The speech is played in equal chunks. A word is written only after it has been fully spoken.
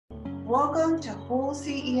Welcome to Whole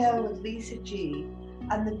CEO with Lisa G.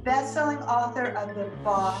 I'm the best-selling author of The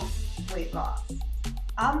Boss Weight Loss.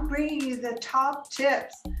 I'm bringing you the top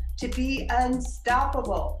tips to be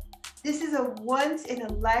unstoppable. This is a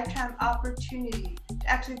once-in-a-lifetime opportunity to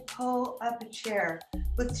actually pull up a chair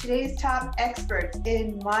with today's top experts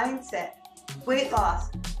in mindset, weight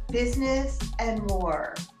loss, business, and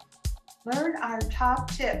more. Learn our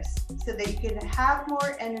top tips so that you can have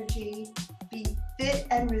more energy, be fit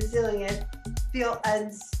and resilient, feel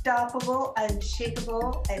unstoppable,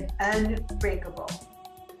 unshakable, and unbreakable.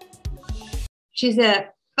 She's a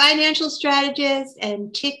financial strategist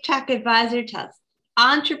and TikTok advisor to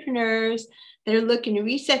entrepreneurs that are looking to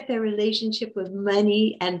reset their relationship with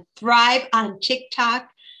money and thrive on TikTok.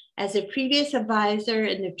 As a previous advisor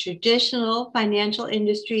in the traditional financial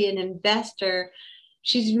industry and investor,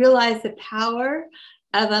 she's realized the power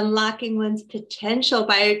of unlocking one's potential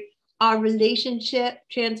by our relationship,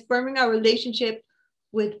 transforming our relationship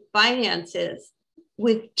with finances.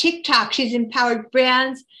 With TikTok, she's empowered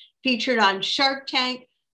brands featured on Shark Tank,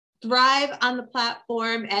 thrive on the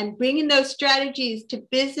platform, and bringing those strategies to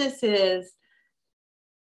businesses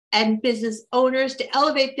and business owners to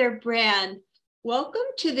elevate their brand. Welcome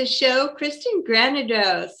to the show, Kirsten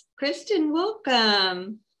Granados. Kirsten,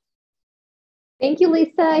 welcome. Thank you,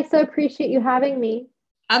 Lisa. I so appreciate you having me.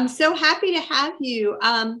 I'm so happy to have you.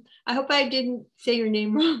 I hope I didn't say your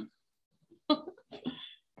name wrong.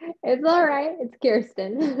 It's all right. It's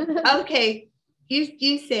Kirsten. Okay,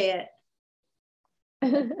 you say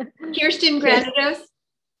it. Kirsten Granados?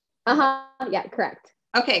 Yeah, correct.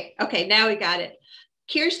 Okay, now we got it.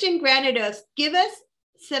 Kirsten Granados, give us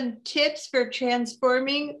some tips for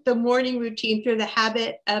transforming the morning routine through the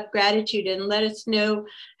habit of gratitude, and let us know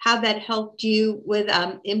how that helped you with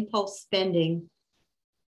impulse spending.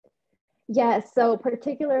 Yes, so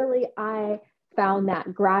particularly I found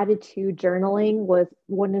that gratitude journaling was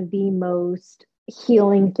one of the most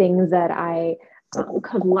healing things that I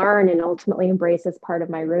could learn and ultimately embrace as part of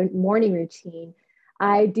my morning routine.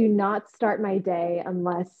 I do not start my day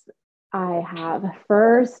unless I have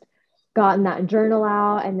first gotten that journal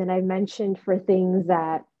out, and then I mentioned for things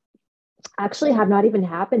that actually have not even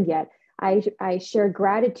happened yet. I share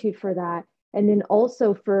gratitude for that, and then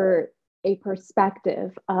also for a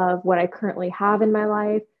perspective of what I currently have in my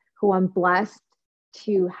life, who I'm blessed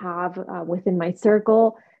to have within my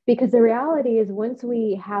circle. Because the reality is, once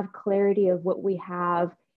we have clarity of what we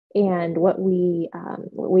have and what we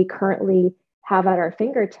currently have at our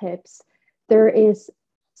fingertips, there is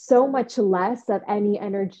so much less of any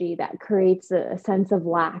energy that creates a sense of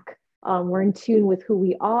lack. We're in tune with who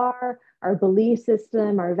we are, our belief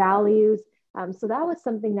system, our values. So that was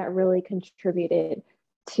something that really contributed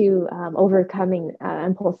to overcoming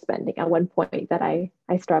impulse spending at one point that I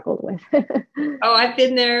struggled with. Oh, I've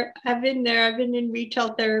been there. I've been in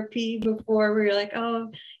retail therapy before where you're like,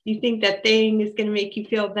 oh, you think that thing is going to make you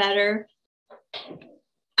feel better.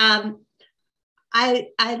 I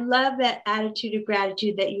love that attitude of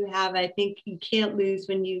gratitude that you have. I think you can't lose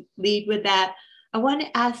when you lead with that. I want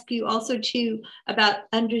to ask you also too about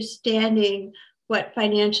understanding what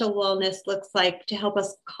financial wellness looks like to help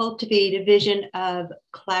us cultivate a vision of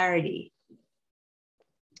clarity.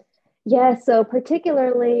 Yeah, so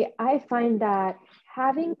particularly I find that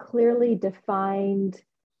having clearly defined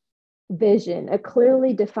vision, a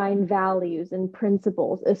clearly defined values and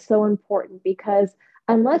principles is so important, because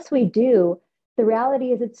unless we do, the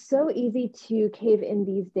reality is it's so easy to cave in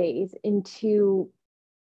these days into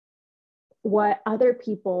what other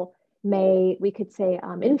people may, we could say,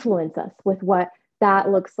 influence us with what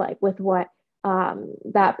that looks like, with what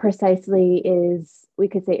that precisely is, we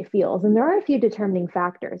could say, it feels. And there are a few determining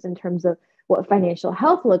factors in terms of what financial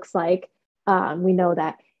health looks like. We know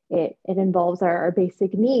that it involves our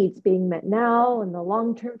basic needs being met now and the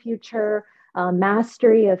long-term future,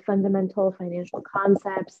 mastery of fundamental financial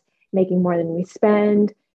concepts, making more than we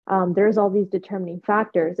spend. There's all these determining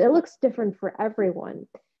factors. It looks different for everyone.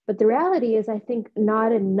 But the reality is, I think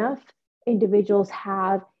not enough individuals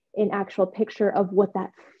have an actual picture of what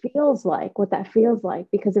that feels like,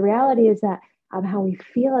 because the reality is that how we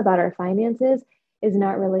feel about our finances is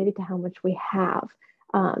not related to how much we have.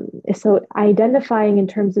 So identifying in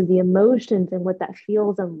terms of the emotions and what that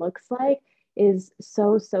feels and looks like is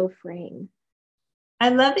so freeing. I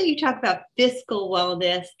love that you talk about fiscal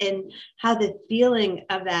wellness and how the feeling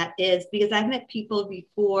of that is, because I've met people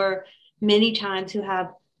before many times who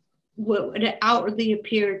have what would outwardly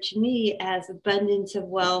appear to me as abundance of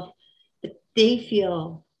wealth, but they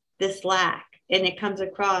feel this lack, and it comes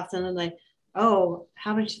across, and I'm like, oh,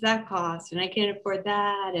 how much does that cost? And I can't afford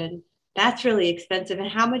that, and that's really expensive. And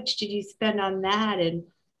how much did you spend on that? And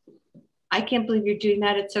I can't believe you're doing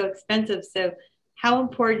that. It's so expensive. So how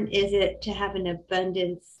important is it to have an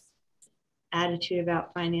abundance attitude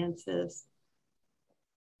about finances?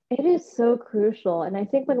 It is so crucial. And I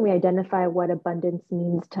think when we identify what abundance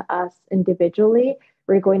means to us individually,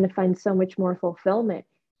 we're going to find so much more fulfillment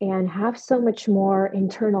and have so much more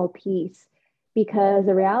internal peace. Because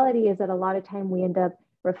the reality is that a lot of time we end up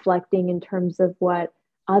reflecting in terms of what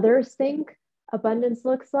others think abundance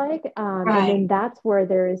looks like. Right. And then that's where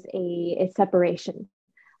there is a separation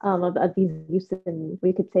of these uses, and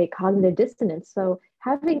we could say cognitive dissonance. So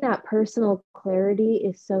having that personal clarity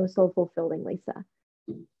is so, so fulfilling, Lisa.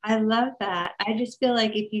 I love that. I just feel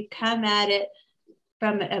like if you come at it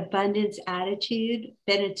from an abundance attitude,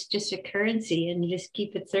 then it's just a currency and you just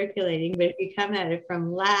keep it circulating. But if you come at it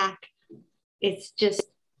from lack, it's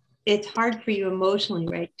hard for you emotionally,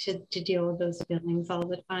 right, to deal with those feelings all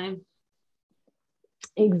the time.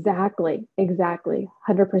 Exactly.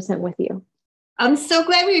 100% with you. I'm so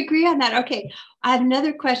glad we agree on that. Okay, I have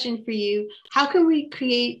another question for you. How can we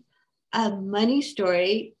create a money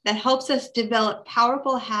story that helps us develop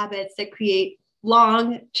powerful habits that create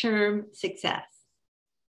long-term success?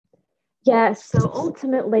 Yes. So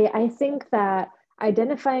ultimately, I think that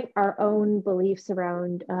identifying our own beliefs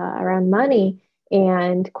around money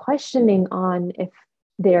and questioning on if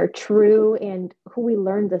they're true and who we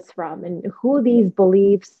learned this from and who these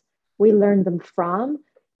beliefs we learned them from,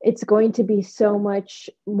 it's going to be so much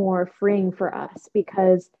more freeing for us.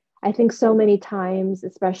 Because I think so many times,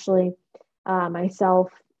 especially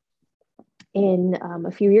myself in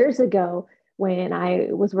a few years ago, when I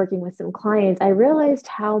was working with some clients, I realized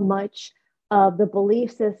how much of the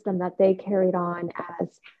belief system that they carried on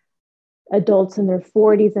as adults in their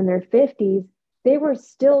 40s and their 50s, they were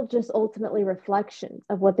still just ultimately reflections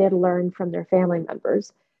of what they had learned from their family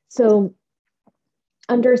members. So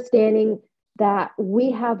understanding that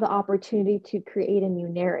we have the opportunity to create a new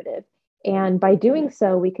narrative. And by doing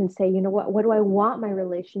so, we can say, you know what do I want my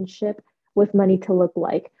relationship with money to look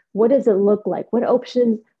like? What does it look like? What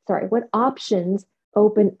options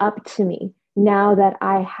open up to me now that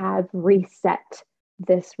I have reset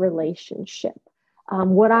this relationship?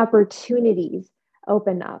 What opportunities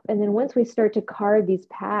open up? And then once we start to carve these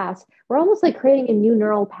paths, we're almost like creating a new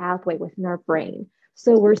neural pathway within our brain.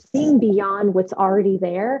 So we're seeing beyond what's already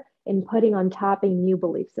there and putting on top a new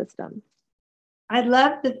belief system. I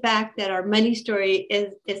love the fact that our money story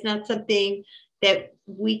is not something that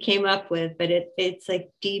we came up with, but it's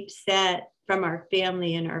like deep set from our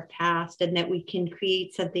family and our past, and that we can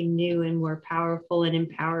create something new and more powerful and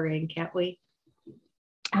empowering, can't we?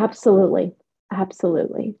 Absolutely.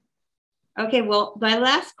 Okay, well, my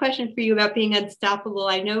last question for you about being unstoppable.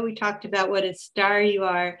 I know we talked about what a star you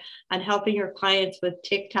are on helping your clients with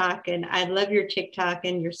TikTok, and I love your TikTok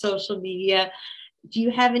and your social media. Do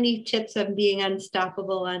you have any tips on being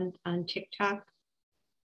unstoppable on TikTok?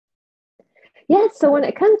 Yes. So when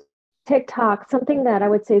it comes to TikTok, something that I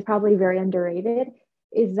would say is probably very underrated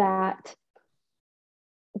is that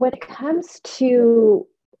when it comes to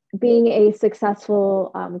being a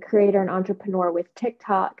successful creator and entrepreneur with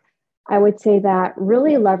TikTok, I would say that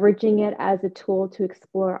really leveraging it as a tool to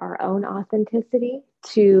explore our own authenticity,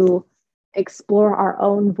 to explore our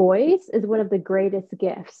own voice is one of the greatest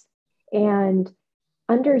gifts. And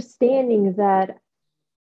understanding that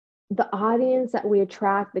the audience that we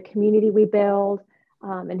attract, the community we build,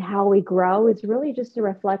 and how we grow is really just a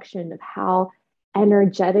reflection of how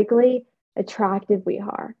energetically attractive we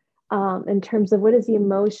are, in terms of what is the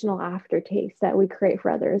emotional aftertaste that we create for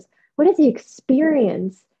others, what is the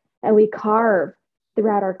experience that we carve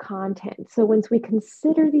throughout our content. So once we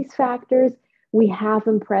consider these factors, we have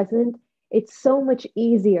them present, it's so much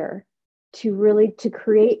easier to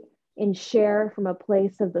create and share from a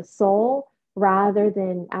place of the soul rather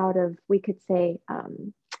than out of, we could say,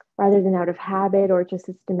 rather than out of habit or just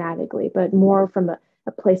systematically, but more from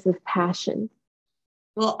a place of passion.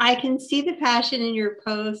 Well, I can see the passion in your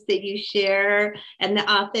posts that you share and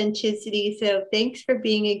the authenticity. So thanks for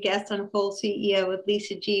being a guest on Whole CEO with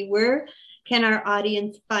Lisa G. Where can our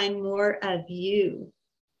audience find more of you?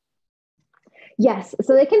 Yes,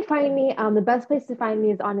 so they can find me. The best place to find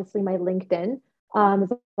me is honestly my LinkedIn. On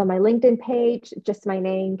my LinkedIn page, just my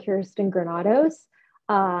name, Kirsten Granados.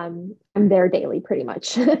 I'm there daily, pretty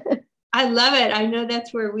much. I love it. I know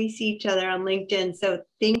that's where we see each other on LinkedIn. So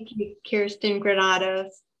thank you, Kirsten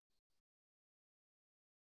Granados.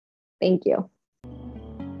 Thank you.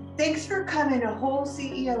 Thanks for coming to Whole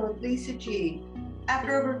CEO with Lisa G.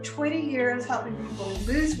 After over 20 years helping people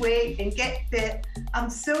lose weight and get fit, I'm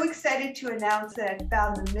so excited to announce that I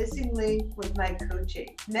found the missing link with my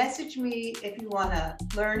coaching. Message me if you want to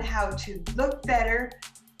learn how to look better,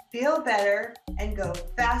 feel better, and go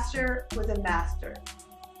faster with a master.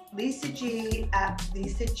 Lisa G at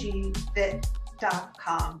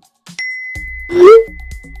lisagfit.com.